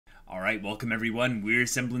All right, welcome everyone. We're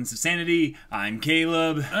Semblance of Sanity. I'm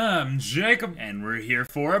Caleb. I'm Jacob. And we're here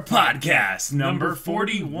for a podcast, number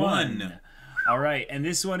 41. All right, and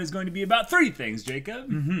this one is going to be about three things, Jacob.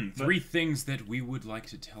 Three things that we would like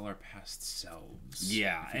to tell our past selves.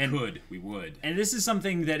 Yeah. If we would. And this is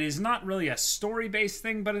something that is not really a story-based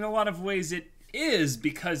thing, but in a lot of ways it is,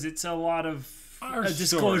 because it's a lot of a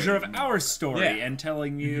disclosure of our story and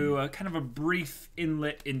telling you a kind of a brief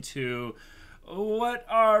inlet into what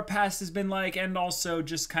our past has been like, and also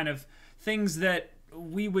just kind of things that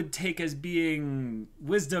we would take as being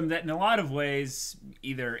wisdom that in a lot of ways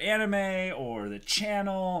either anime or the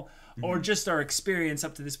channel or just our experience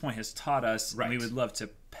up to this point has taught us. Right. And we would love to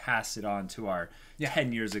pass it on to our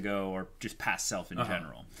 10 years ago or just past self in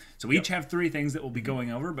general. So we each have three things that we'll be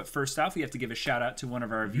going over, but first off we have to give a shout out to one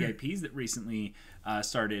of our VIPs that recently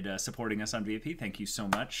started supporting us on VIP. Thank you so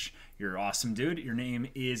much. You're awesome, dude. Your name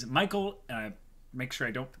is Michael, make sure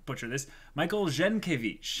I don't butcher this, Michael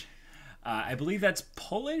Jenkiewicz. I believe that's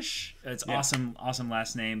Polish. It's awesome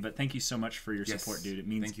last name, but thank you so much for your support, dude. It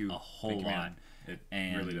means a whole lot. It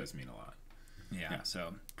really does mean a lot. Yeah.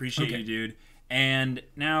 So appreciate you, dude. And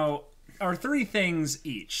now our three things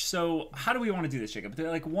each. So how do we want to do this, Jacob?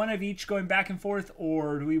 Like one of each going back and forth,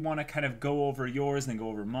 or do we want to kind of go over yours and then go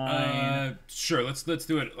over mine? Sure. Let's do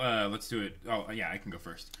it. Let's do it. Oh yeah, I can go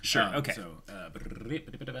first. Sure. Okay.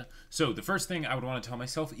 So the first thing I would want to tell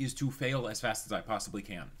myself is to fail as fast as I possibly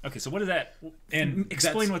can. Okay. So what does that? And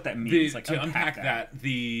explain what that means. To unpack that.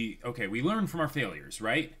 We learn from our failures,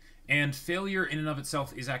 right? And failure in and of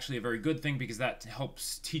itself is actually a very good thing because that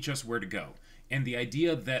helps teach us where to go. And the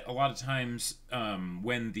idea that a lot of times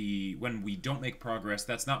when we don't make progress,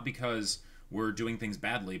 that's not because we're doing things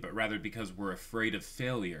badly, but rather because we're afraid of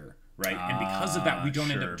failure, right? And because of that, we don't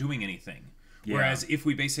end up doing anything. Yeah. Whereas if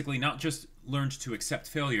we basically not just learned to accept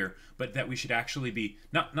failure, but that we should actually be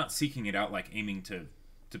not seeking it out, like aiming to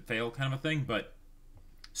fail kind of a thing, but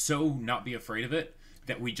so not be afraid of it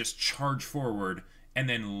that we just charge forward and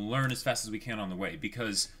then learn as fast as we can on the way,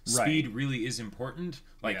 because speed really is important.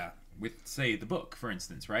 Like with, say, the book, for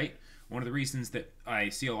instance, right? One of the reasons that I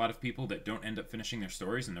see a lot of people that don't end up finishing their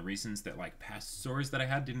stories, and the reasons that like past stories that I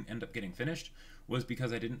had didn't end up getting finished, was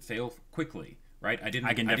because I didn't fail quickly, right? I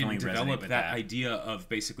didn't develop that idea of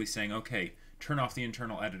basically saying, okay, turn off the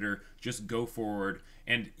internal editor, just go forward.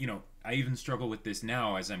 And, you know, I even struggle with this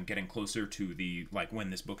now as I'm getting closer to the, like, when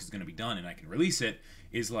this book is going to be done and I can release it,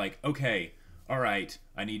 is like, okay, all right,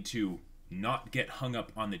 I need to not get hung up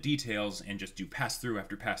on the details and just do pass through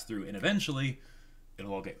after pass through, and eventually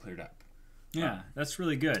it'll all get cleared up. Yeah, that's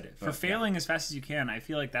really good. For failing as fast as you can, I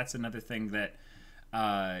feel like that's another thing that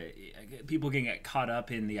people can get caught up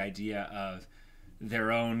in, the idea of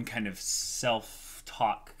their own kind of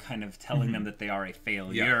self-talk kind of telling them that they are a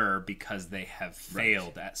failure because they have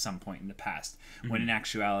failed at some point in the past, when in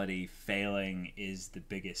actuality failing is the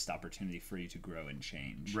biggest opportunity for you to grow and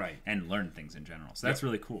change and learn things in general. So that's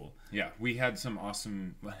really cool. Yeah, we had some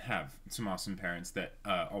awesome parents that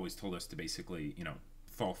always told us to basically, you know,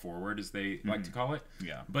 fall forward, as they like to call it.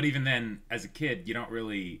 Yeah. But even then, as a kid, you don't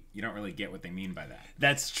really get what they mean by that.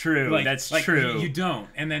 That's true. Like, that's true. You don't.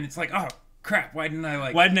 And then it's like, oh crap, why didn't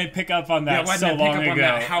I pick up on that so long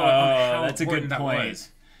ago? How that's a good point. Was.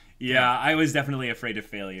 Yeah, I was definitely afraid of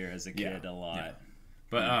failure as a kid a lot. Yeah.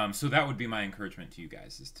 But so that would be my encouragement to you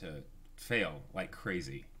guys, is to fail like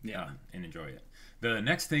crazy and enjoy it. The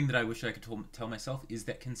next thing that I wish I could tell myself is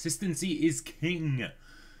that consistency is king.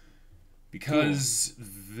 Because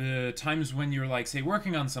the times when you're, like, say,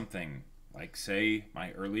 working on something, like, say,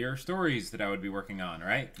 my earlier stories that I would be working on,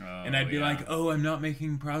 right? And I'd be like, oh, I'm not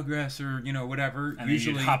making progress, or, you know, whatever. And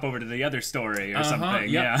usually then you'd hop over to the other story or something.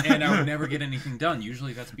 Yeah. And I would never get anything done.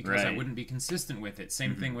 Usually that's because I wouldn't be consistent with it.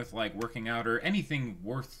 Same thing with, like, working out or anything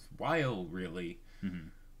worthwhile, really.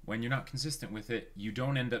 When you're not consistent with it, you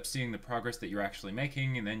don't end up seeing the progress that you're actually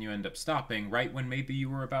making, and then you end up stopping right when maybe you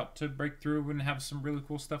were about to break through and have some really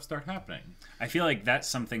cool stuff start happening. I feel like that's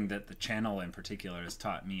something that the channel in particular has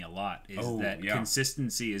taught me a lot, is that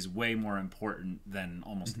consistency is way more important than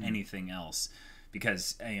almost anything else.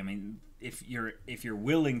 Because, I mean, if you're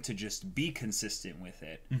willing to just be consistent with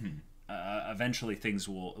it, eventually things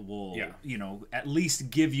will you know, at least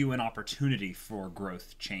give you an opportunity for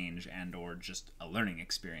growth, change, and or just a learning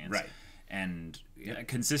experience. Right. And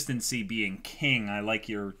consistency being king, I like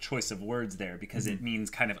your choice of words there, because it means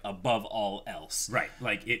kind of above all else. Right.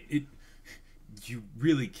 Like it you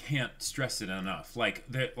really can't stress it enough. Like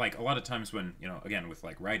a lot of times when, you know, again with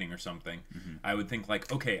like writing or something, I would think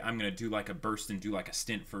like, okay, I'm gonna do like a burst and do like a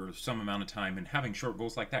stint for some amount of time, and having short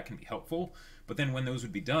goals like that can be helpful. But then when those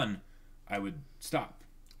would be done, I would stop.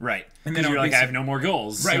 Right. And then then you're like, I have no more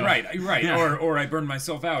goals. Right. Yeah. Or I burn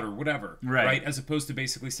myself out or whatever. Right. As opposed to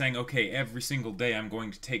basically saying, okay, every single day I'm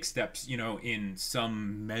going to take steps, in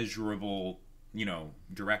some measurable,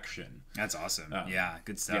 direction. That's awesome. Yeah,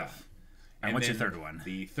 good stuff. Yeah. And what's your third one?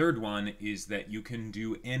 The third one is that you can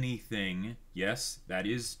do anything. Yes, that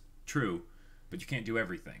is true, but you can't do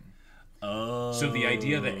everything. Oh. So the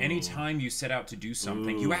idea that any time you set out to do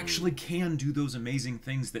something, you actually can do those amazing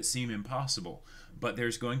things that seem impossible. But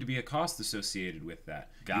there's going to be a cost associated with that.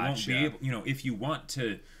 Gotcha. You won't be able, if you want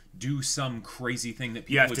to do some crazy thing that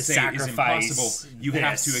people would say is impossible, you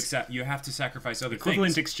have to sacrifice other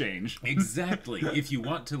equivalent things. Exchange. Exactly. If you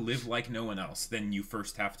want to live like no one else, then you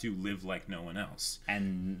first have to live like no one else.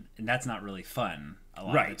 And that's not really fun a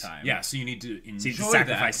lot of the time. Yeah, so you need to enjoy you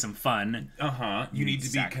sacrifice some fun. You need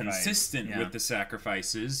to be consistent with the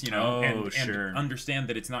sacrifices, and understand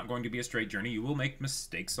that it's not going to be a straight journey. You will make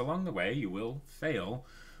mistakes along the way. You will fail.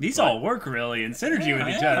 These all work really in synergy with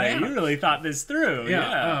each other. Yeah. You really thought this through.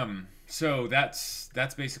 Yeah. So that's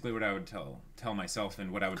basically what I would tell myself and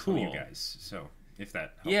what I would tell you guys. So if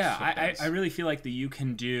that helps. Yeah, I really feel like the you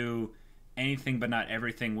can do anything but not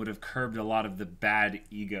everything would have curbed a lot of the bad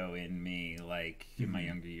ego in me, like in my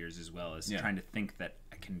younger years, as well as trying to think that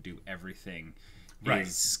I can do everything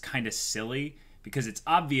is kind of silly, because it's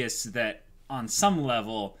obvious that on some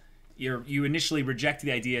level you initially reject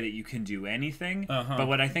the idea that you can do anything, but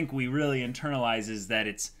what I think we really internalize is that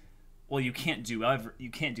it's, well, you can't do everything.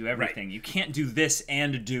 Right. You can't do this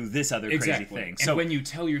and do this other crazy thing. So when you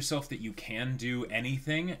tell yourself that you can do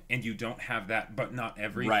anything and you don't have that, but not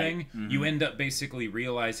everything, you end up basically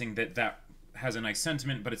realizing that has a nice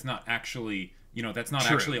sentiment, but it's not actually, that's not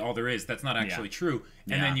actually all there is. That's not actually true.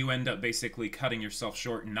 And then you end up basically cutting yourself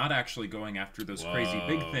short and not actually going after those crazy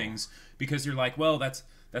big things, because you're like, well, that's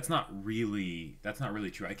not really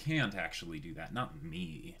true. I can't actually do that. Not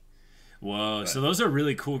me. Whoa, but, so those are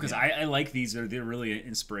really cool, because I like these. They're really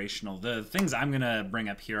inspirational. The things I'm going to bring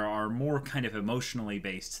up here are more kind of emotionally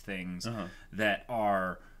based things that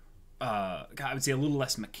are, I would say, a little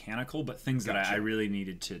less mechanical, but things that I really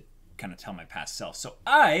needed to kind of tell my past self. So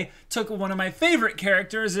I took one of my favorite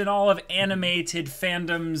characters in all of animated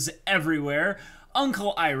fandoms everywhere,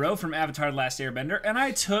 Uncle Iroh from Avatar: The Last Airbender, and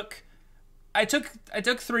I took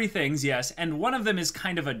 3 things, yes, and one of them is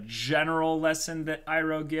kind of a general lesson that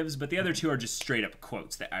Iroh gives, but the other 2 are just straight up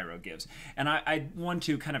quotes that Iroh gives. And I want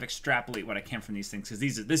to kind of extrapolate what I can from these things,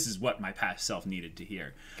 because this is what my past self needed to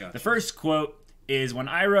hear. Gotcha. The first quote is when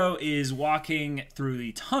Iroh is walking through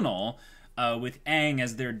the tunnel with Aang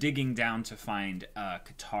as they're digging down to find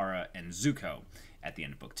Katara and Zuko at the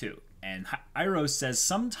end of book 2. And Iroh says,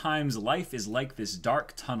 "Sometimes life is like this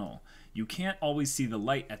dark tunnel. You can't always see the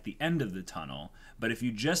light at the end of the tunnel, but if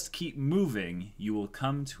you just keep moving, you will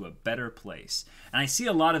come to a better place." And I see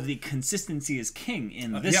a lot of the consistency is king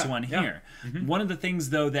in this one here. One of the things,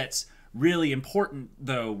 though, that's really important,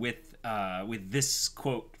 though, with this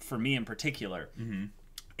quote for me in particular,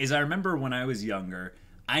 is I remember when I was younger,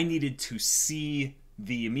 I needed to see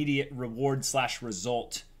the immediate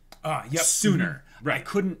reward/result sooner. Right. I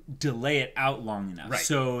couldn't delay it out long enough. Right.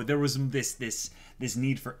 So there was this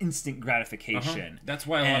need for instant gratification. That's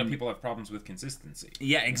why a lot of people have problems with consistency.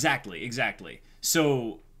 Yeah, exactly.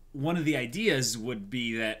 So one of the ideas would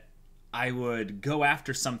be that I would go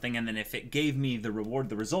after something, and then if it gave me the reward,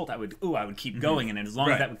 the result, I would keep going, and as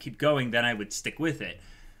long as that would keep going, then I would stick with it.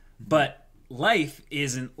 But life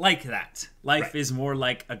isn't like that. Life is more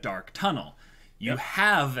like a dark tunnel. You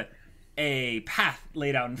have a path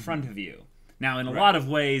laid out in front of you. Now, in a lot of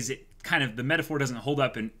ways, the metaphor doesn't hold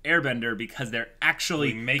up in Airbender, because they're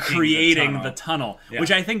actually creating the tunnel,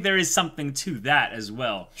 which I think there is something to that as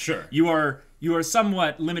well. Sure. You are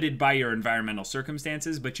somewhat limited by your environmental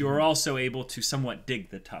circumstances, but you are also able to somewhat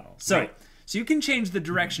dig the tunnel. So you can change the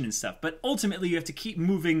direction and stuff, but ultimately you have to keep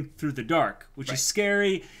moving through the dark, which is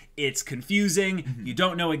scary. It's confusing. You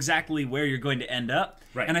don't know exactly where you're going to end up.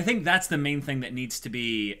 Right. And I think that's the main thing that needs to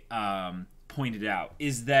be pointed out,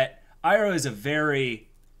 is that Iroh is a very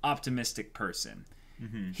optimistic person.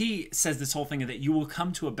 He says this whole thing that you will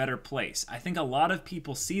come to a better place. I think a lot of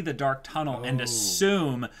people see the dark tunnel and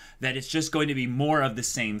assume that it's just going to be more of the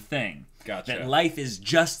same thing. Gotcha. That life is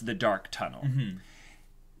just the dark tunnel.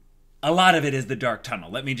 A lot of it is the dark tunnel.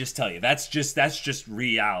 Let me just tell you, that's just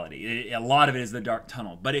reality. A lot of it is the dark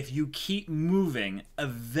tunnel. But if you keep moving,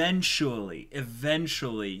 eventually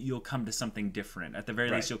you'll come to something different. At the very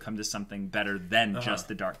least, you'll come to something better than just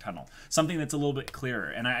the dark tunnel. Something that's a little bit clearer.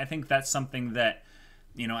 And I think that's something that,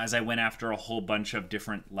 as I went after a whole bunch of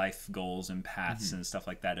different life goals and paths and stuff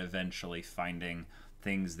like that, eventually finding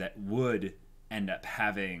things that would end up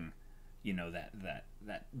having you know,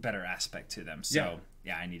 that better aspect to them. So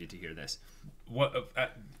yeah, I needed to hear this. What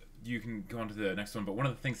you can go on to the next one, but one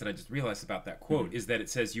of the things that I just realized about that quote is that it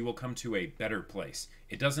says you will come to a better place.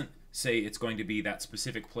 It doesn't say it's going to be that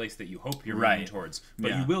specific place that you hope you're moving towards,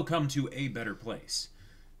 but you will come to a better place.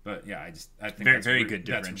 But yeah, I think very, very good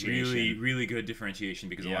differentiation. That's really, really good differentiation,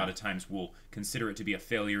 because a lot of times we'll consider it to be a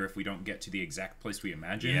failure if we don't get to the exact place we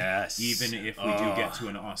imagined. Yes. Even if we do get to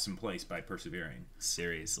an awesome place by persevering.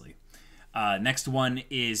 Seriously. Next one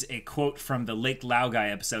is a quote from the Lake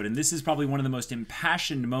Laogai episode, and this is probably one of the most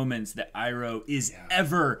impassioned moments that Iroh is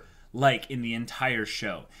ever like in the entire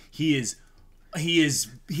show. He is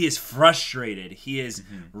frustrated. He is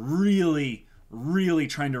really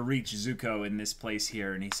trying to reach Zuko in this place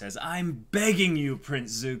here, and he says, "I'm begging you,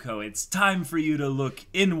 Prince Zuko, it's time for you to look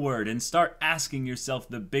inward and start asking yourself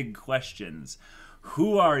the big questions.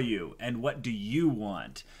 Who are you, and what do you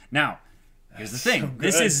want?" Now, here's the thing.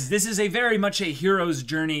 So this is a very much a hero's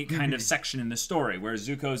journey kind of section in the story, where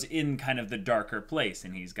Zuko's in kind of the darker place,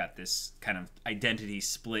 and he's got this kind of identity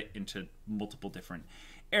split into multiple different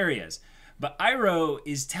areas. But Iroh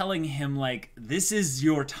is telling him, like, this is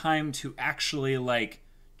your time to actually, like,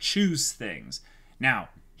 choose things. Now,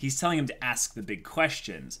 he's telling him to ask the big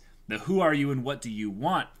questions. The who are you and what do you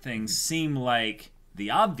want things seem like the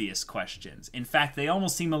obvious questions. In fact, they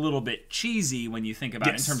almost seem a little bit cheesy when you think about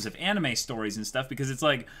it in terms of anime stories and stuff, because it's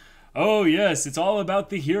like, oh yes, it's all about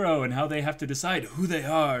the hero and how they have to decide who they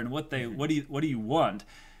are and what do you want.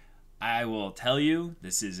 I will tell you,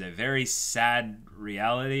 this is a very sad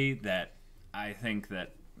reality that I think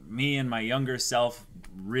that me and my younger self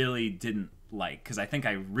really didn't like, because I think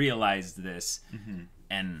I realized this,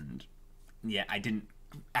 and yeah,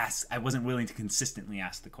 I wasn't willing to consistently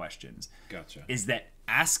ask the questions. Gotcha. Is that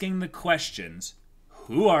asking the questions,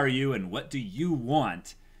 who are you and what do you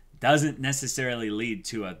want, doesn't necessarily lead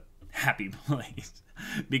to a happy place.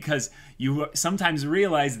 Because you sometimes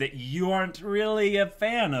realize that you aren't really a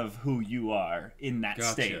fan of who you are in that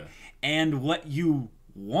state. And what you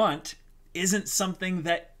want isn't something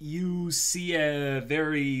that you see a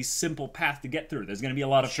very simple path to get through. There's going to be a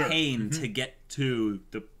lot of pain to get to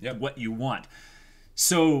what you want.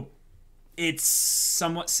 So it's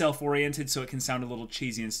somewhat self-oriented, so it can sound a little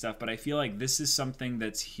cheesy and stuff, but I feel like this is something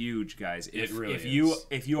that's huge, guys.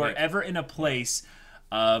 If you are ever in a place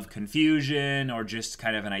of confusion or just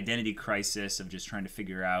kind of an identity crisis of just trying to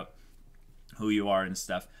figure out who you are and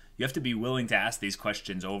stuff, you have to be willing to ask these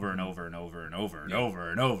questions over and over and over and over and over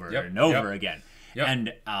and over and over again.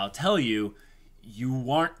 And I'll tell you,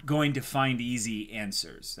 you aren't going to find easy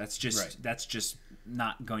answers. That's just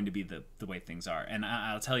not going to be the way things are. And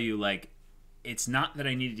I'll tell you, like, it's not that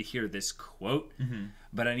I needed to hear this quote,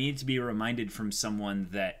 but I needed to be reminded from someone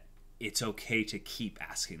that it's okay to keep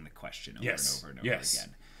asking the question over and over and over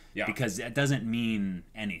again. Because that doesn't mean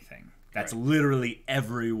anything. That's literally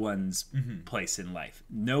everyone's place in life.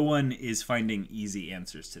 No one is finding easy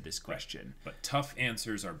answers to this question. But tough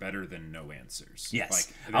answers are better than no answers.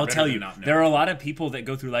 Yes. I'll tell you, there are a lot of people that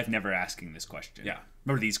go through life never asking this question. Yeah.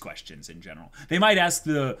 Or these questions in general. They might ask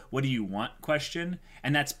the what do you want question,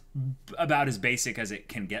 and that's about as basic as it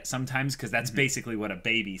can get sometimes, because that's basically what a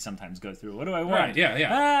baby sometimes goes through. What do I want? Right,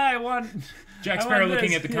 I want Jack Sparrow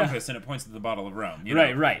looking at the compass and it points to the bottle of rum. You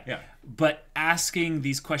know? Right. Yeah. But asking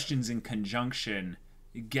these questions in conjunction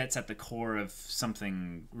gets at the core of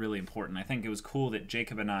something really important. I think it was cool that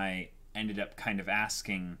Jacob and I ended up kind of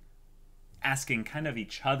asking kind of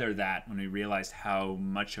each other that when we realized how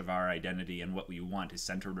much of our identity and what we want is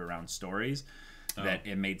centered around stories, that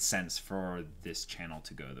it made sense for this channel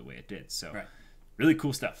to go the way it did. So really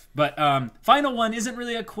cool stuff. But final one isn't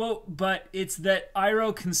really a quote, but it's that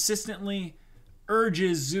Iroh consistently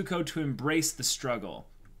urges Zuko to embrace the struggle.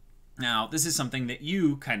 Now, this is something that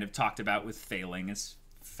you kind of talked about with failing as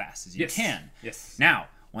fast as you can. Yes. Now,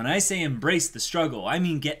 when I say embrace the struggle, I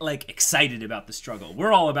mean get, like, excited about the struggle.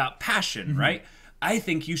 We're all about passion, right? I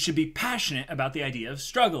think you should be passionate about the idea of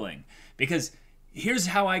struggling. Because here's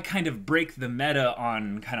how I kind of break the meta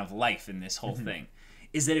on kind of life in this whole thing.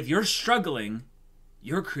 Is that if you're struggling,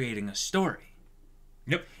 you're creating a story.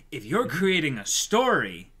 Yep. If you're creating a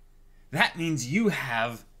story, that means you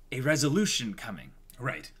have a resolution coming.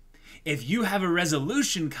 Right. If you have a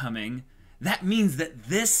resolution coming, that means that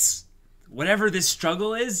this, whatever this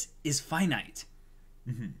struggle is finite.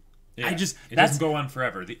 Yeah. It doesn't go on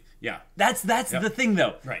forever. That's the thing,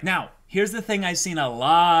 though. Right. Now, here's the thing I've seen a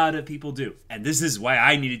lot of people do, and this is why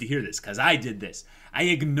I needed to hear this, because I did this. I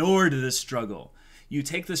ignored the struggle. You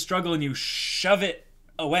take the struggle and you shove it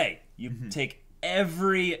away. You take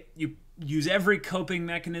you use every coping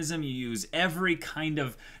mechanism, you use every kind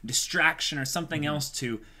of distraction or something else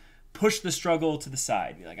to push the struggle to the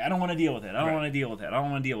side. Be like, I don't want to deal with it. I don't want to deal with it. I don't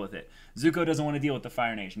want to deal with it. Zuko doesn't want to deal with the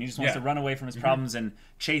Fire Nation. He just wants to run away from his problems and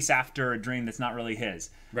chase after a dream that's not really his.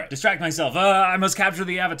 Right. Distract myself. I must capture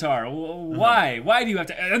the Avatar. Why? Why do you have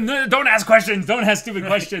to... don't ask questions. Don't ask stupid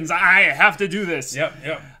questions. I have to do this.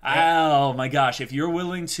 Yep. Oh, my gosh. If you're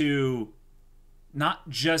willing to not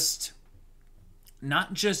just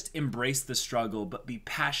embrace the struggle, but be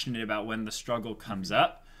passionate about when the struggle comes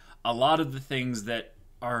up, a lot of the things that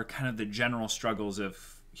are kind of the general struggles of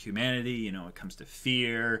humanity, you know, it comes to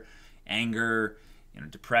fear, anger, you know,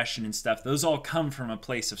 depression and stuff, those all come from a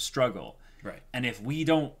place of struggle. Right. And if we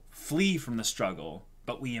don't flee from the struggle,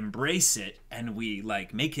 but we embrace it and we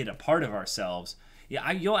like make it a part of ourselves,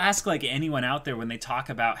 you'll ask like anyone out there when they talk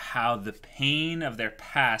about how the pain of their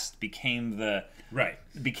past became the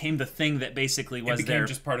thing that basically was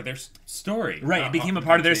just part of their story. Right, it became a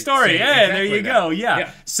part of their story. Yeah, exactly, there you go.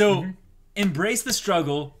 Yeah. So embrace the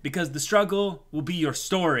struggle, because the struggle will be your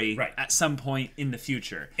story at some point in the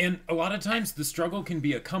future. And a lot of times the struggle can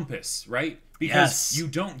be a compass, right? Because you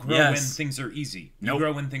don't grow when things are easy. You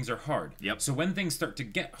grow when things are hard. So when things start to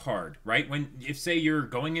get hard, right? If say you're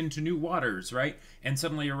going into new waters, right? And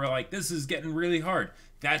suddenly you're like, this is getting really hard.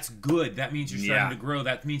 That's good. That means you're starting to grow.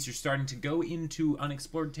 That means you're starting to go into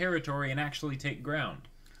unexplored territory and actually take ground.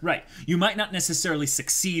 Right. You might not necessarily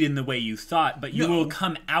succeed in the way you thought, but you will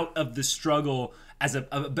come out of the struggle as a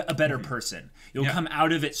better person. You'll come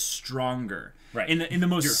out of it stronger. Right. In the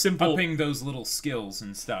most simple, upping those little skills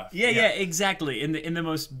and stuff. Yeah, exactly. In the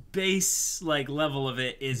most base like level of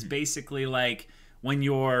it is basically like when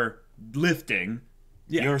you're lifting,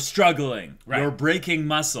 you're struggling, you're breaking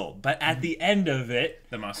muscle, but at the end of it,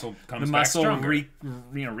 the muscle comes back stronger.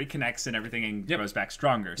 Reconnects and everything and grows back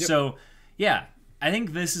stronger. So, yeah, I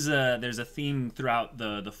think this is there's a theme throughout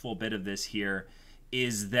the full bit of this here,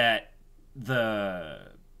 is that the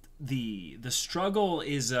struggle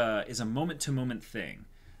is a moment to moment thing.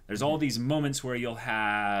 There's all these moments where you'll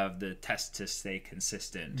have the test to stay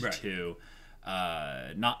consistent, to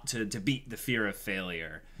beat the fear of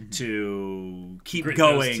failure, to keep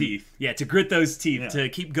going, to grit those teeth, to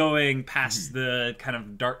keep going past the kind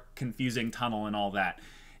of dark, confusing tunnel and all that,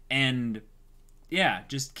 and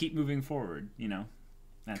just keep moving forward. You know,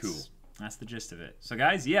 that's cool. That's the gist of it. So,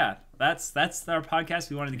 guys, that's our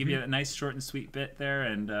podcast. We wanted to give you a nice, short, and sweet bit there,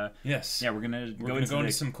 and we're gonna go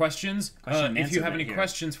into some questions. If you have any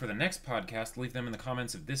questions for the next podcast, leave them in the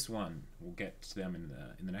comments of this one. We'll get to them in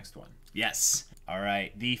the next one. Yes. All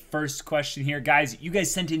right. The first question here, guys. You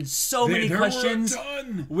guys sent in so many questions.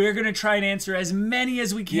 We're gonna try and answer as many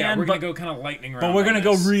as we can. Yeah, we're gonna go kind of lightning round. But we're gonna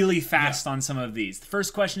go really fast on some of these. The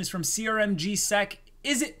first question is from CRMG Sec.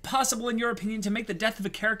 Is it possible, in your opinion, to make the death of a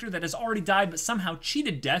character that has already died but somehow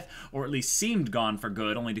cheated death, or at least seemed gone for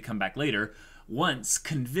good, only to come back later, once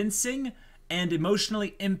convincing and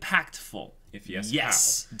emotionally impactful? If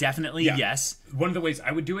yes, how? Definitely yes. One of the ways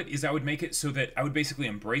I would do it is I would make it so that I would basically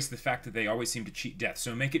embrace the fact that they always seem to cheat death.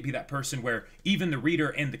 So make it be that person where even the reader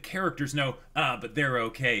and the characters know, but they're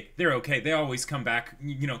okay. They're okay. They always come back,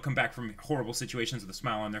 come back from horrible situations with a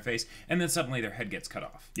smile on their face, and then suddenly their head gets cut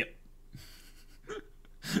off.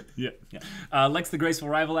 Yep. Lex the Graceful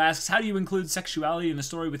Rival asks, how do you include sexuality in a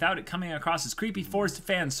story without it coming across as creepy, forced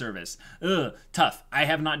fan service? Tough. I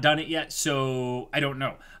have not done it yet, so I don't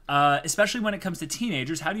know. Especially when it comes to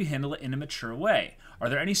teenagers, how do you handle it in a mature way? Are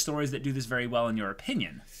there any stories that do this very well in your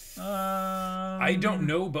opinion? I don't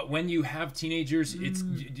know, but when you have teenagers, it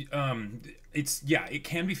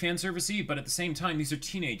can be fan servicey, but at the same time, these are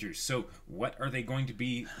teenagers. So what are they going to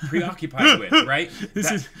be preoccupied with, right?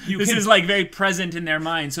 This is like very present in their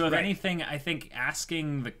mind. So if anything, I think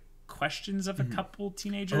asking the questions of a couple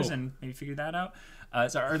teenagers and maybe figure that out.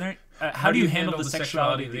 So are there? How do you handle the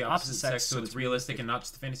sexuality of the opposite sex so it's realistic and not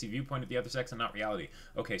just the fantasy viewpoint of the other sex and not reality?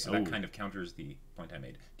 Okay, so that kind of counters the point I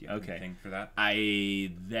made. Do you have anything for that?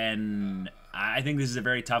 I think this is a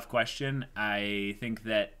very tough question. I think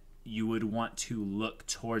that you would want to look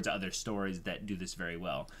towards other stories that do this very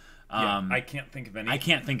well. I can't think of any.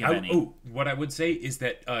 What I would say is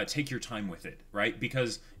that take your time with it, right?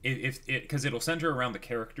 Because because it'll center around the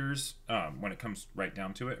characters when it comes right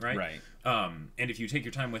down to it, right? Right. And if you take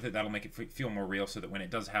your time with it, that'll make it feel more real, so that when it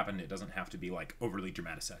does happen, it doesn't have to be like overly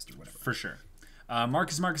dramaticized or whatever. For sure.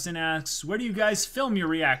 Marcus Marcuson asks, where do you guys film your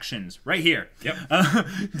reactions? Right here. Yep.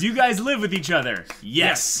 Do you guys live with each other?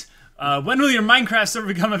 Yes. When will your Minecraft server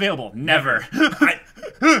become available? Never.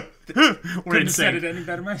 We're insane. Said it any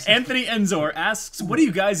better myself. Anthony Enzor asks, what do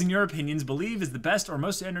you guys, in your opinions, believe is the best or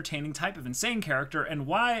most entertaining type of insane character, and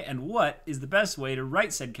why and what is the best way to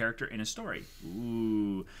write said character in a story?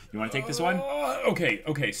 Ooh. You want to take this one?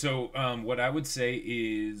 Okay. So what I would say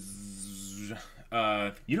is...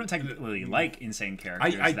 You don't technically like insane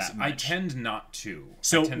characters that much. I tend not to.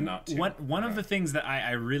 So I tend not to. One of the things that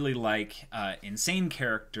I really like insane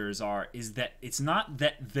characters is that it's not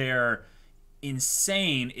that they're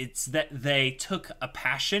insane, it's that they took a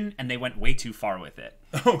passion and they went way too far with it.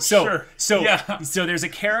 Oh, sure. So yeah. So there's a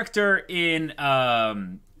character in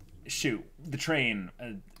the train.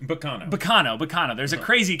 Bacano. There's a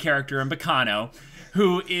crazy character in Bacano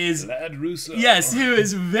who is Lad Russo. Yes, who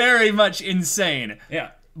is very much insane.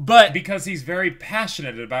 Yeah. But because he's very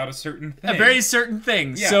passionate about a certain thing. A very certain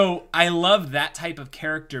thing. Yeah. So I love that type of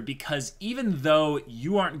character because even though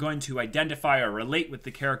you aren't going to identify or relate with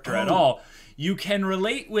the character at all, you can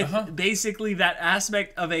relate with basically that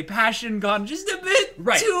aspect of a passion gone just a bit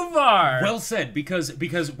too far. Well said, because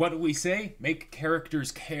what do we say? Make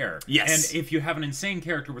characters care. Yes. And if you have an insane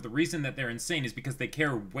character where the reason that they're insane is because they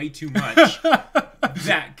care way too much,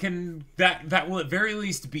 that will at very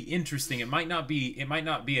least be interesting. It might not be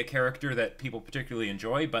a character that people particularly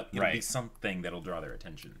enjoy, but it'll be something that'll draw their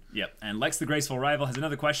attention. Yep. And Lex the Graceful Rival has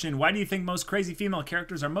another question. Why do you think most crazy female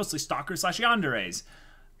characters are mostly stalkers/yanderes?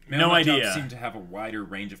 No idea. Seem to have a wider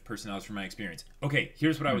range of personalities from my experience. Okay,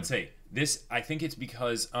 here's what I would say. I think it's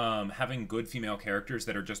because having good female characters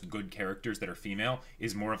that are just good characters that are female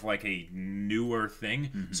is more of like a newer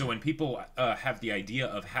thing. So when people have the idea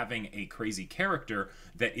of having a crazy character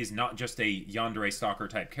that is not just a yandere stalker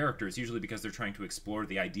type character, it's usually because they're trying to explore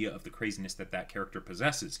the idea of the craziness that character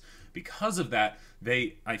possesses. Because of that,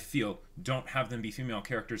 I feel, don't have them be female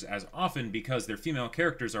characters as often because their female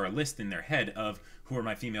characters are a list in their head of who are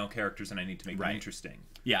my female characters and I need to make them interesting.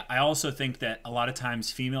 Yeah, I also think that a lot of times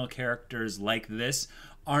female characters like this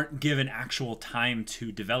aren't given actual time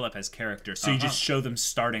to develop as characters. So you just show them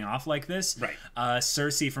starting off like this. Right.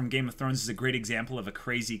 Cersei from Game of Thrones is a great example of a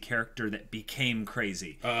crazy character that became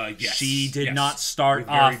crazy. Yes. She did not start with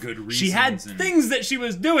off... very good reasons. She had things that she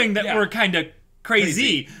was doing that were kind of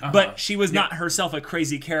crazy. But she was not herself a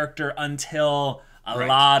crazy character until... A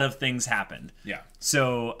lot of things happened. Yeah.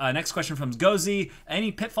 So, next question from Gozi.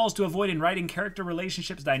 Any pitfalls to avoid in writing character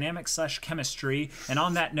relationships, dynamics/chemistry? And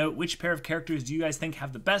on that note, which pair of characters do you guys think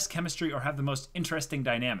have the best chemistry or have the most interesting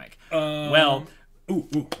dynamic? Well,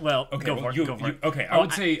 okay, go for it. Okay, I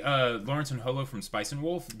would say Lawrence and Holo from Spice and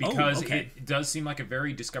Wolf because it does seem like a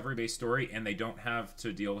very discovery-based story, and they don't have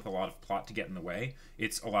to deal with a lot of plot to get in the way.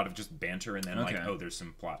 It's a lot of just banter, and then there's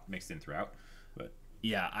some plot mixed in throughout. But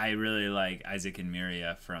yeah, I really like Isaac and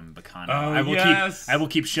Miria from Bacano. Oh, I will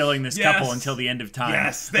keep shilling this couple until the end of time.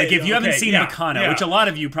 Yes, like if you haven't seen Bacano, which a lot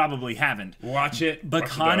of you probably haven't, watch it.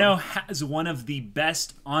 Bacano has one of the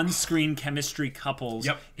best on-screen chemistry couples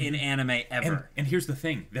in anime ever. And here's the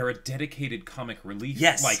thing: they're a dedicated comic relief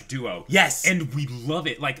like duo. Yes, and we love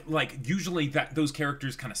it. Like usually those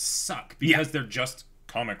characters kind of suck because they're just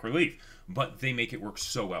comic relief, but they make it work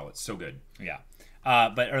so well. It's so good. Yeah.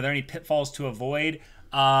 But are there any pitfalls to avoid?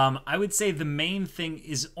 I would say the main thing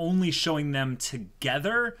is only showing them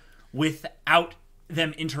together without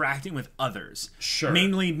them interacting with others. Sure.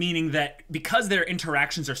 Mainly meaning that because their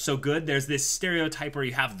interactions are so good, there's this stereotype where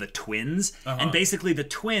you have the twins, and basically the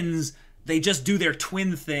twins, they just do their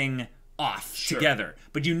twin thing off together.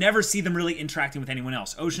 But you never see them really interacting with anyone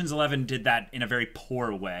else. Ocean's 11 did that in a very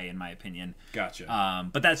poor way, in my opinion. Gotcha.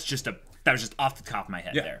 But that was just off the top of my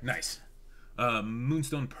head there. Nice.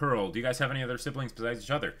 Moonstone Pearl. Do you guys have any other siblings besides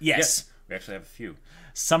each other? Yes. We actually have a few.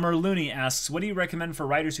 Summer Looney asks, what do you recommend for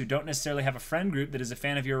writers who don't necessarily have a friend group that is a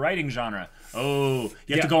fan of your writing genre? Oh,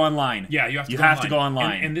 you have to go online. Yeah, you have to go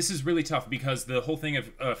online. And this is really tough because the whole thing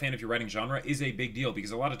of a fan of your writing genre is a big deal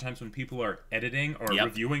because a lot of times when people are editing or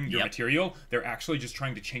reviewing your material, they're actually just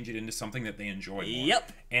trying to change it into something that they enjoy more.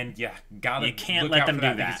 And you can't let them do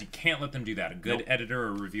that because you can't let them do that. A good editor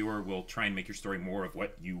or reviewer will try and make your story more of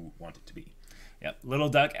what you want it to be. Yep. Little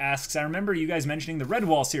Duck asks, I remember you guys mentioning the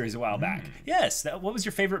Redwall series a while back. Yes. What was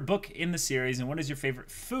your favorite book in the series, and what is your favorite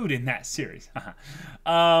food in that series?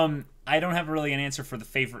 I don't have really an answer for the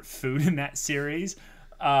favorite food in that series,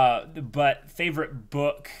 but favorite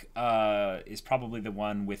book is probably the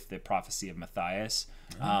one with the Prophecy of Matthias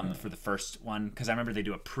for the first one, because I remember they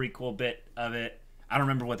do a prequel bit of it. I don't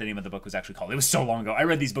remember what the name of the book was actually called. It was so long ago. I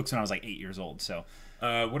read these books when I was like 8 years old, so...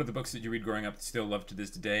 what are the books that you read growing up that still love to this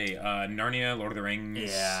day? Narnia, Lord of the Rings.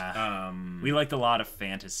 Yeah. We liked a lot of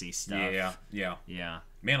fantasy stuff. Yeah.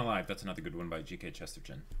 Man Alive, that's another good one by G.K.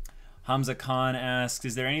 Chesterton. Hamza Khan asks,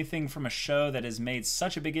 is there anything from a show that has made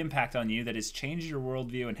such a big impact on you that has changed your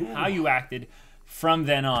worldview and how you acted from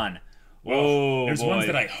then on? Whoa, there's boy. ones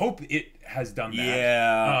that I hope it has done that.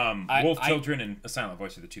 Yeah. Wolf Children and A Silent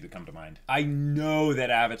Voice are the two that come to mind. I know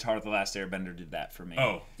that Avatar: The Last Airbender did that for me.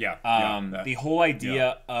 Oh, yeah. The whole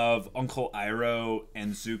idea of Uncle Iroh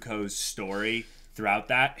and Zuko's story throughout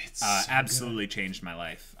that absolutely changed my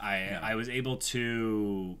life. I was able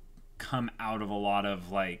to come out of a lot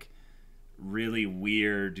of like really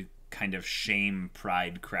weird kind of shame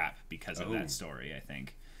pride crap because of that story, I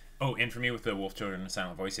think. Oh, and for me with the Wolf Children and A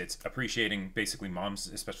Silent Voice, it's appreciating basically moms,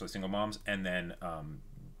 especially single moms, and then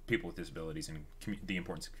people with disabilities and the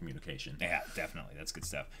importance of communication. Yeah, definitely. That's good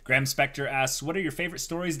stuff. Graham Spector asks, what are your favorite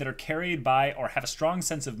stories that are carried by or have a strong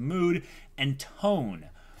sense of mood and tone?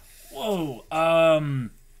 Whoa,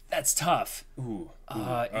 that's tough.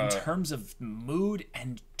 In terms of mood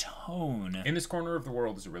and tone. In This Corner of the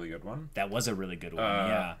World is a really good one. That was a really good one,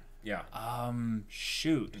 yeah. Yeah.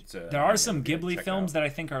 Shoot. There are some Ghibli films that I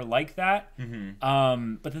think are like that.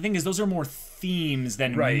 But the thing is, those are more themes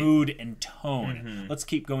than mood and tone. Let's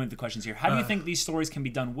keep going with the questions here. How do you think these stories can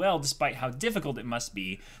be done well, despite how difficult it must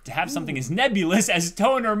be to have something as nebulous as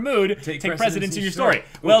tone or mood take precedence in your story?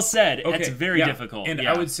 Well said. Okay. That's very difficult. And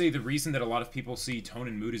I would say the reason that a lot of people see tone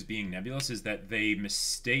and mood as being nebulous is that they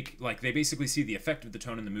mistake, like they basically see the effect of the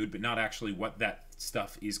tone and the mood, but not actually what that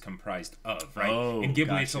stuff is comprised of, right? In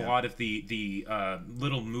Ghibli, it's a lot of the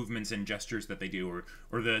little movements and gestures that they do,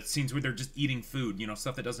 or the scenes where they're just eating food, you know,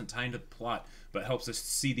 stuff that doesn't tie into the plot, but helps us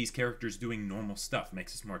see these characters doing normal stuff,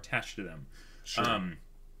 makes us more attached to them. Sure.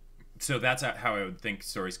 So that's how I would think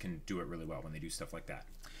stories can do it really well when they do stuff like that.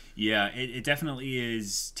 Yeah, it definitely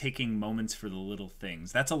is taking moments for the little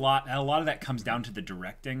things. That's a lot of that comes down to the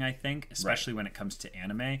directing, I think, especially when it comes to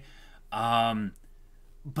anime.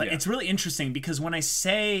 But it's really interesting because when it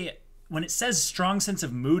says strong sense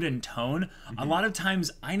of mood and tone, a lot of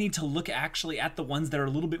times I need to look actually at the ones that are a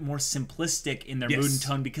little bit more simplistic in their mood and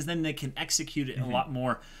tone, because then they can execute it in a lot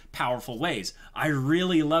more powerful ways. I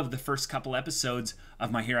really love the first couple episodes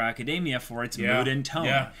of My Hero Academia for its mood and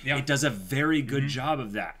tone. It does a very good job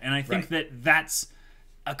of that. And I think that that's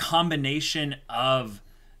a combination of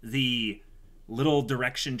the little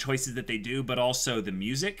direction choices that they do, but also the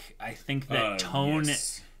music. I think that tone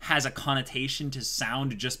has a connotation to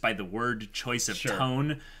sound just by the word choice of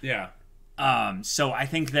tone. Yeah. So I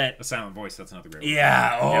think that A Silent Voice, that's another great one.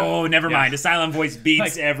 Yeah. Oh, never mind. A Silent Voice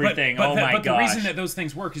beats everything. But my gosh. The reason that those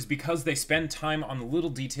things work is because they spend time on the little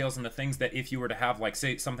details and the things that if you were to have, like,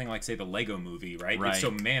 say something like, say, the Lego Movie, right? It's so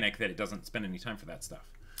manic that it doesn't spend any time for that stuff.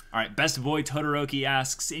 All right, Best Boy Todoroki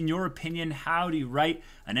asks, in your opinion, how do you write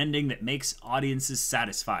an ending that makes audiences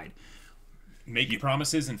satisfied? Make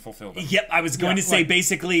promises and fulfill them. Yep, I was going to say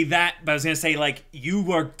basically that, but I was going to say, like,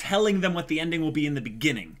 you are telling them what the ending will be in the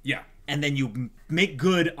beginning. Yeah. And then you make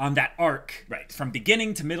good on that arc from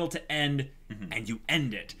beginning to middle to end, and you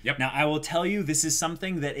end it. Yep. Now, I will tell you, this is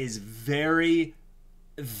something that is very,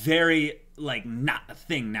 very, like, not a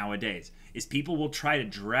thing nowadays. Is people will try to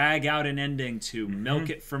drag out an ending to milk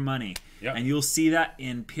it for money. Yep. And you'll see that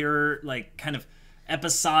in pure, like, kind of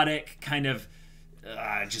episodic, kind of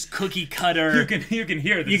just cookie cutter. You can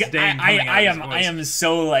hear the disdain coming out of his voice. I am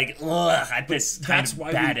so, like, ugh, at this kind of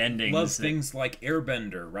bad endings. Love things like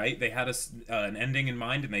Airbender, right? They had an ending in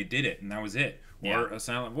mind and they did it, and that was it. Or A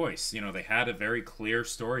Silent Voice. You know, they had a very clear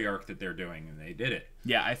story arc that they're doing, and they did it.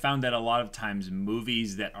 Yeah, I found that a lot of times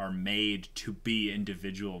movies that are made to be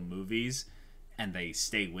individual movies and they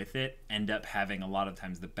stay with it end up having a lot of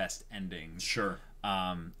times the best endings. Sure.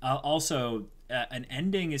 Also, an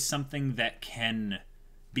ending is something that can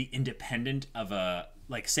be independent of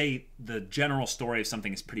like, say the general story of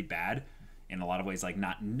something is pretty bad in a lot of ways, like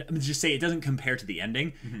just say it doesn't compare to the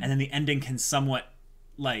ending, and then the ending can somewhat,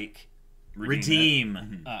 like,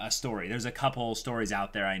 redeem a story. There's a couple stories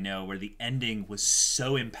out there I know where the ending was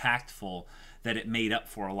so impactful that it made up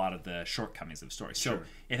for a lot of the shortcomings of the story. So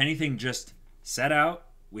if anything, just set out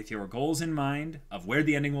with your goals in mind of where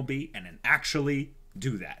the ending will be, and then actually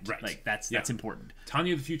do that. Right. Like, that's important.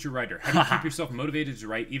 Tanya, the future writer. How do you keep yourself motivated to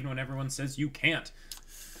write even when everyone says you can't?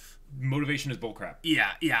 Motivation is bullcrap.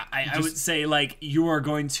 Yeah. I would say, like, you are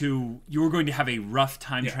going to have a rough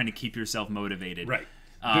time trying to keep yourself motivated. Right.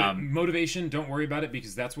 Motivation, don't worry about it,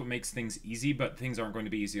 because that's what makes things easy, but things aren't going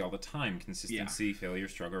to be easy all the time. Consistency, failure,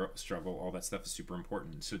 struggle, all that stuff is super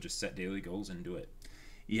important. So just set daily goals and do it.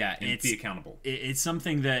 Yeah. And be accountable. It's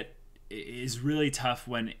something that is really tough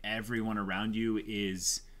when everyone around you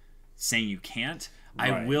is saying you can't.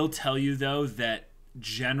 Right. I will tell you, though, that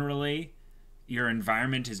generally your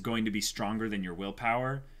environment is going to be stronger than your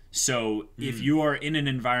willpower. So if you are in an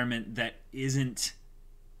environment that isn't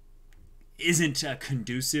isn't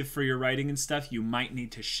conducive for your writing and stuff, you might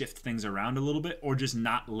need to shift things around a little bit, or just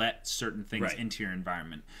not let certain things into your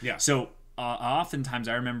environment. Yeah. So oftentimes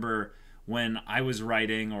I remember when I was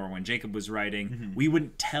writing or when Jacob was writing, we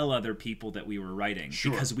wouldn't tell other people that we were writing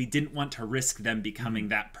because we didn't want to risk them becoming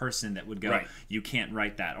that person that would go, you can't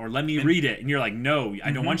write that, or let me read it. And you're like, no,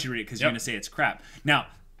 I don't want you to read it because you're going to say it's crap. Now,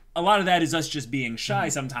 a lot of that is us just being shy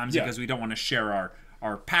sometimes because we don't want to share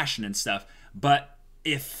our passion and stuff. But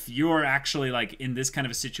if you're actually like in this kind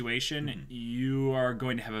of a situation, you are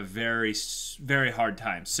going to have a very, very hard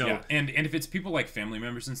time. So and if it's people like family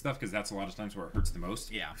members and stuff, because that's a lot of times where it hurts the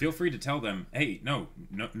most. Feel free to tell them, hey, no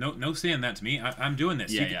saying that to me. I'm doing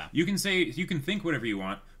this. You can say, you can think whatever you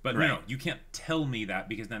want, but no, you can't tell me that,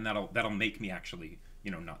 because then that'll make me actually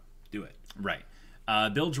not do it. Right.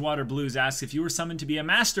 Bilgewater Blues asks, if you were summoned to be a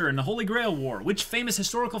master in the Holy Grail War, which famous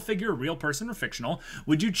historical figure, real person or fictional,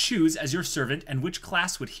 would you choose as your servant, and which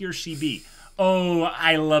class would he or she be? Oh,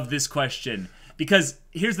 I love this question. Because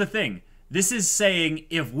here's the thing. This is saying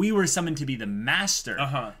if we were summoned to be the master,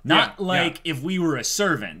 not if we were a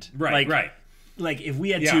servant. Right, Like if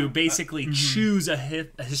we had to basically choose a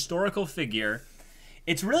historical figure.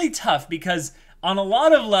 It's really tough because on a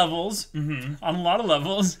lot of levels,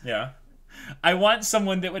 I want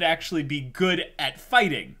someone that would actually be good at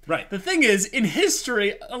fighting. Right. The thing is, in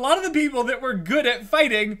history, a lot of the people that were good at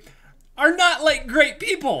fighting are not, like, great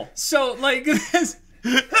people. So, like, this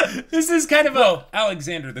is kind of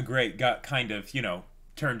Alexander the Great got kind of,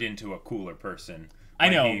 turned into a cooler person. I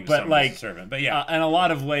know, but, like, servant. But, in a lot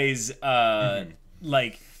of ways,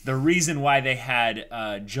 like, the reason why they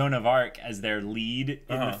had Joan of Arc as their lead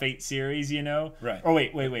in the Fate series, Right. Or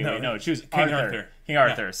wait. No, she was King Arthur. King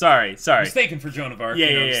Arthur. Sorry. Mistaken for Joan of Arc.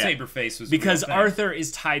 Saberface was because Arthur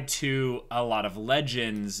is tied to a lot of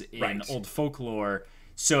legends in old folklore.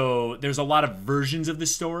 So there's a lot of versions of the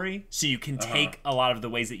story. So you can take a lot of the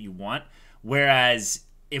ways that you want. Whereas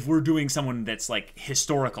if we're doing someone that's like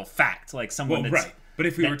historical fact, like someone that's But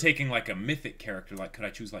if we were taking like a mythic character, like could I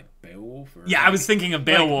choose like Beowulf? Or I was thinking of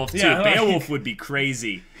Beowulf too. Beowulf would be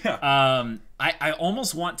crazy. I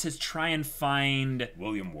almost want to try and find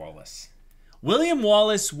William Wallace. William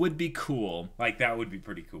Wallace would be cool. Like that would be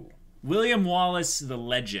pretty cool. William Wallace, the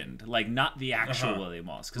legend, like not the actual William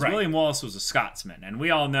Wallace, because William Wallace was a Scotsman, and we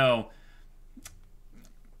all know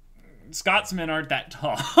Scotsmen aren't that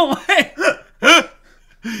tall.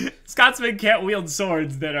 Scotsmen can't wield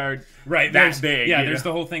swords that are that big. Yeah, there's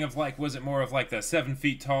the whole thing of like, was it more of like the 7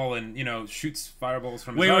 feet tall and shoots fireballs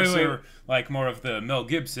from his arms, or like more of the Mel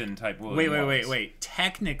Gibson type William Wallace? Wait.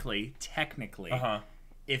 Technically,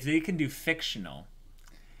 if they can do fictional,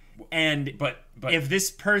 and but if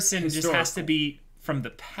this person just has to be from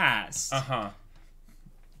the past,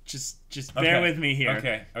 just bear with me here.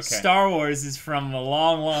 Okay. Star Wars is from a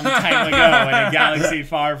long time ago in a galaxy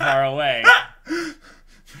far, far away.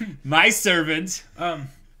 My servant.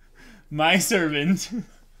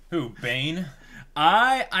 Who? Bane?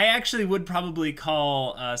 I actually would probably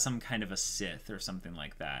call some kind of a Sith or something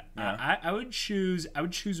like that. I would choose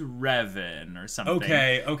Revan or something.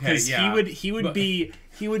 Okay, because he would be.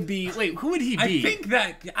 Wait, who would he be?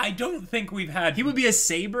 I don't think we've had. He would be a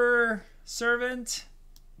saber servant.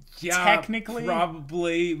 Yeah, technically,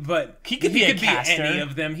 probably, but he could be any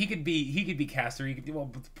of them. He could be caster.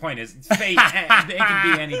 Well, the point is, it's fate. They could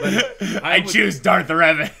be anybody. I choose Darth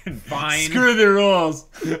Revan. Fine. Screw the rules.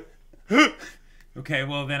 Okay,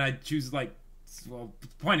 well then I'd choose the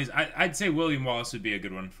point is, I'd say William Wallace would be a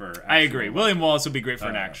good one for. I agree. William Wallace would be great for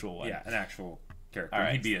an actual one. Yeah, an actual character.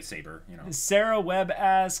 Right. He'd be a saber, Sarah Webb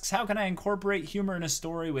asks, how can I incorporate humor in a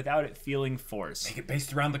story without it feeling forced? Make it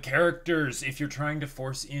based around the characters. If you're trying to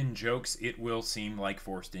force in jokes, it will seem like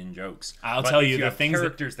forced in jokes. I'll tell you the things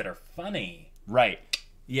characters that are funny. Right.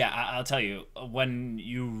 Yeah, I'll tell you. When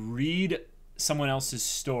you read someone else's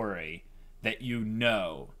story that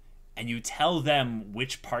and you tell them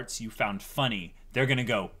which parts you found funny, they're going to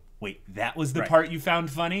go, wait, that was the part you found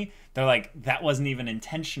funny? They're like, that wasn't even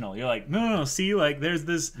intentional. You're like, no, see, like, there's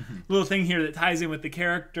this little thing here that ties in with the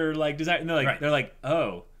character, like, design. And they're like,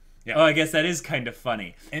 oh, I guess that is kind of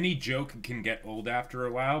funny. Any joke can get old after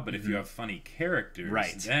a while, but if you have funny characters,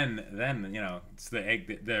 then it's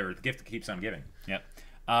the gift that keeps on giving. Yep.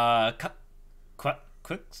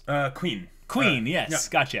 Queen. Queen, yes,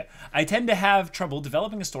 gotcha. I tend to have trouble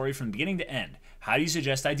developing a story from beginning to end. How do you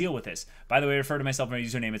suggest I deal with this? By the way, I refer to myself, my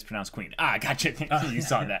username is pronounced Queen. Gotcha. You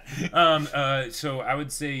saw that. So I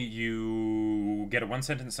would say you get a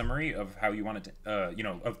 1-sentence summary of how you want it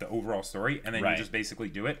to, of the overall story, and then you just basically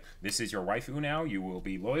do it. This is your waifu now. You will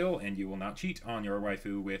be loyal, and you will not cheat on your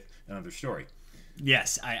waifu with another story.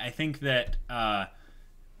 Yes, I think that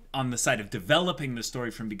on the side of developing the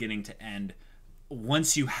story from beginning to end,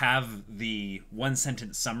 once you have the one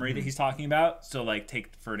sentence summary that he's talking about, so like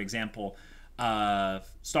take for an example,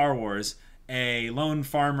 Star Wars, a lone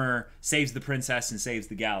farmer saves the princess and saves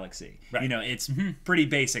the galaxy. Right. You know, it's pretty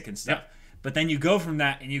basic and stuff. Yep. But then you go from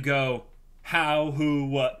that and you go how, who,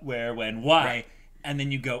 what, where, when, why, right. And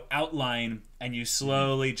then you go outline and you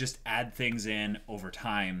slowly just add things in over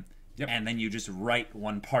time. Yep. And then you just write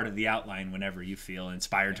one part of the outline whenever you feel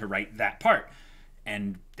inspired to write that part.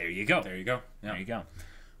 And there you go. There you go. Yeah. There you go.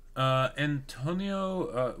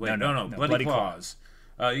 Antonio... no. Bloody Claws.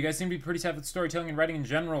 You guys seem to be pretty savvy with storytelling and writing in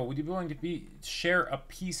general. Would you be willing to share a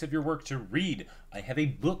piece of your work to read? I have a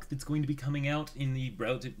book that's going to be coming out in the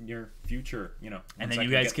relative near future, you know. And then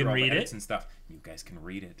you guys can read it? And stuff. You guys can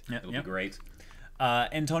read it. Yep, It'll be great.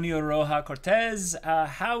 Antonio Roja Cortez,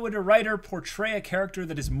 how would a writer portray a character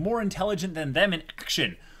that is more intelligent than them in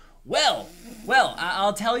action? Well,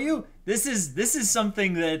 I'll tell you, this is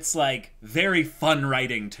something that's like very fun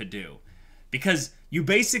writing to do, because you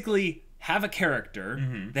basically have a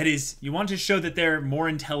character that is, you want to show that they're more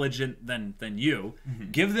intelligent than you,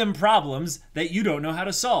 give them problems that you don't know how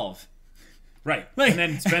to solve. Right, and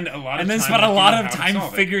then spend a lot of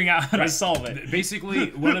time figuring out how to solve it.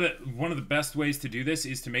 Basically, one of the best ways to do this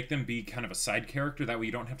is to make them be kind of a side character. That way,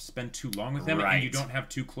 you don't have to spend too long with them, and you don't have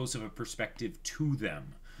too close of a perspective to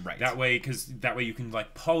them. Right. That way, you can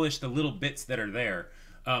like polish the little bits that are there.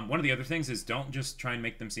 One of the other things is don't just try and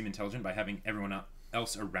make them seem intelligent by having everyone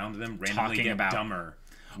else around them randomly get dumber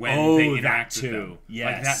when they interact with them.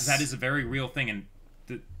 Yes. Like that is a very real thing, and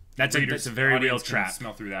that's a very real trap.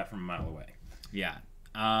 Smell through that from a mile away. Yeah.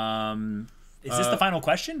 Is this the final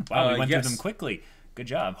question? Wow, we went through them quickly. Good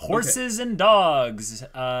job. Horses and Dogs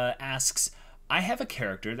asks, I have a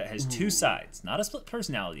character that has two sides, not a split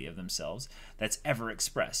personality of themselves that's ever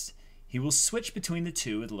expressed. He will switch between the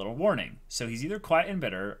two with little warning, so he's either quiet and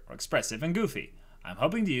bitter or expressive and goofy. I'm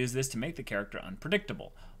hoping to use this to make the character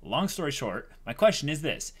unpredictable. Long story short, my question is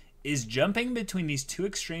this. Is jumping between these two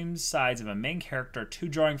extreme sides of a main character too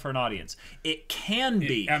drawing for an audience? It can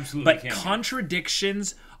be, but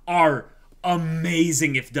contradictions are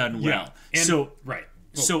amazing if done well.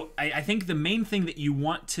 So I think the main thing that you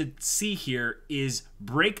want to see here is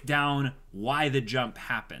break down why the jump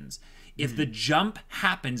happens. If the jump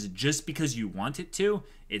happens just because you want it to,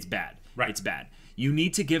 it's bad. Right. It's bad. You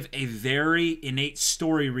need to give a very innate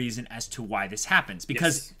story reason as to why this happens,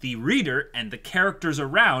 because the reader and the characters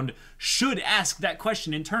around should ask that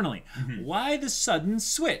question internally. Why the sudden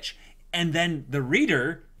switch? And then the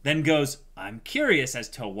reader then goes, I'm curious as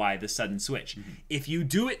to why the sudden switch. If you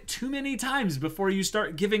do it too many times before you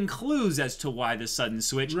start giving clues as to why the sudden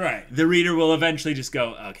switch, the reader will eventually just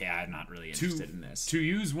go, okay, I'm not really interested in this. To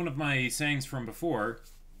use one of my sayings from before,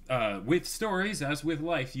 with stories, as with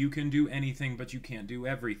life, you can do anything, but you can't do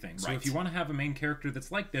everything. So if you want to have a main character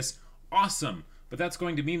that's like this, awesome. But that's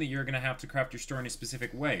going to mean that you're going to have to craft your story in a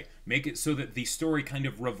specific way. Make it so that the story kind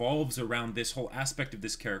of revolves around this whole aspect of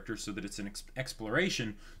this character, so that it's an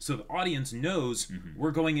exploration, so the audience knows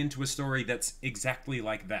we're going into a story that's exactly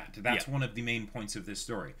like that. That's one of the main points of this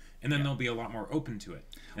story. And then they'll be a lot more open to it.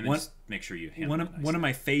 And then just make sure you handle it nicely. One of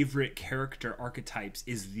my favorite character archetypes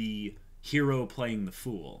is the hero playing the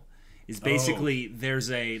fool. Is basically there's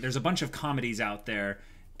a bunch of comedies out there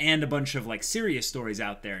and a bunch of like serious stories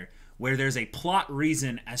out there where there's a plot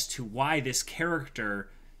reason as to why this character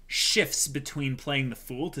shifts between playing the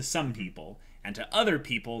fool to some people, and to other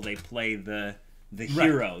people they play the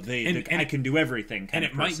hero, I can do everything kind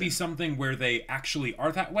of person. Might be something where they actually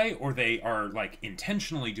are that way, or they are like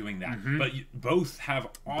intentionally doing that. But both have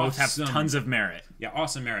tons of merit. Yeah,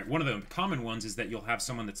 awesome merit. One of the common ones is that you'll have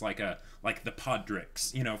someone that's like the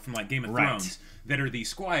Podricks, you know, from like Game of Thrones, that are the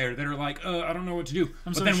squire that are like, I don't know what to do.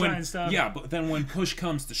 But then when push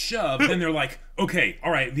comes to shove, then they're like, okay,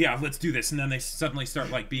 all right, yeah, let's do this, and then they suddenly start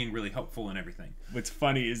like being really helpful and everything. What's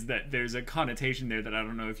funny is that there's a connotation there that I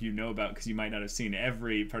don't know if you know about, because you might not have seen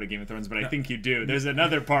every part of Game of Thrones, but I think you do. There's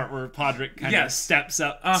another part where Podrick kind of steps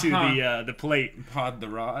up to the plate. Pod the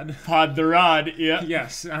rod. Pod the rod. Yeah.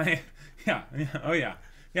 Yes.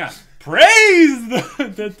 Yeah. Praise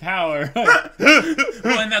the tower.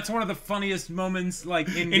 Well, and that's one of the funniest moments,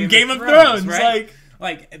 like in Game of Thrones, right?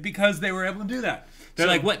 Like because they were able to do that. They're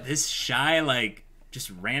like, what? This shy, like,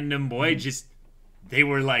 just random boy, they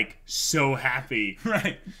were like so happy,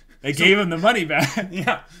 right? They gave him the money back.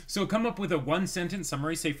 Yeah. So come up with a one-sentence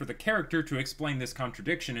summary, say, for the character to explain this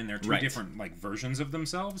contradiction in their two different like versions of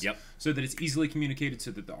themselves. Yep. So that it's easily communicated,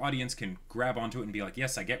 so that the audience can grab onto it and be like,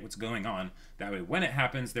 yes, I get what's going on. That way, when it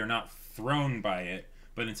happens, they're not thrown by it,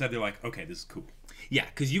 but instead they're like, okay, this is cool. Yeah,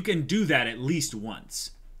 because you can do that at least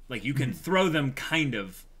once. Like, you can throw them kind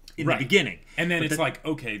of in the beginning. And then it's like,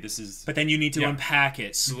 okay, this is... But then you need to unpack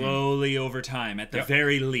it slowly over time, at the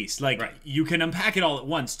very least. Like, you can unpack it all at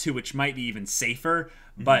once, too, which might be even safer,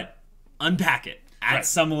 but unpack it at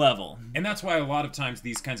some level. And that's why a lot of times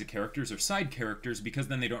these kinds of characters are side characters, because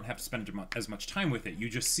then they don't have to spend as much time with it. You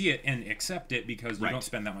just see it and accept it because you don't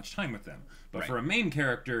spend that much time with them. But for a main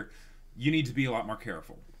character, you need to be a lot more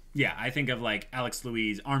careful. Yeah, I think of, like, Alex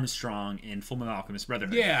Louise Armstrong in Fullmetal Alchemist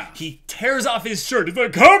Brotherhood. Yeah. He tears off his shirt. He's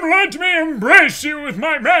like, come, let me embrace you with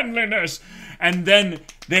my manliness. And then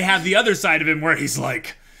they have the other side of him where he's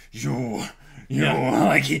like,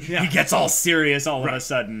 like, he gets all serious all of a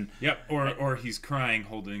sudden. Yep, or he's crying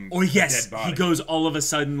holding a dead body. He goes all of a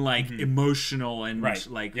sudden, like, emotional and,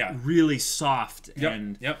 like, really soft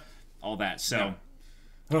and all that. So...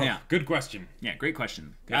 Oh, good question. Yeah, great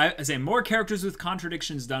question. I say more characters with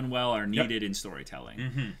contradictions done well are needed in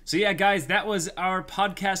storytelling. So yeah, guys, that was our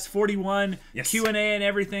podcast 41 Q&A and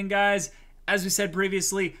everything, guys. As we said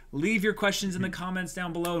previously, leave your questions in the comments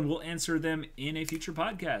down below, and we'll answer them in a future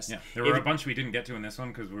podcast. Yeah, there were a bunch we didn't get to in this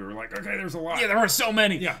one because we were like, okay, there's a lot. Yeah, there were so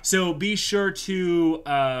many. Yeah. So be sure to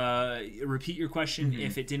repeat your question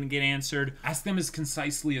if it didn't get answered. Ask them as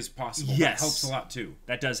concisely as possible. Yes. That helps a lot too.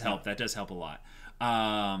 That does help. That does help a lot.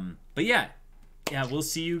 But yeah, we'll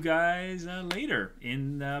see you guys later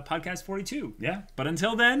in podcast 42. Yeah. But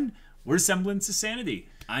until then, we're Semblance of Sanity.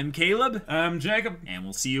 I'm Caleb. I'm Jacob. And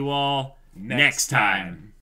we'll see you all next time.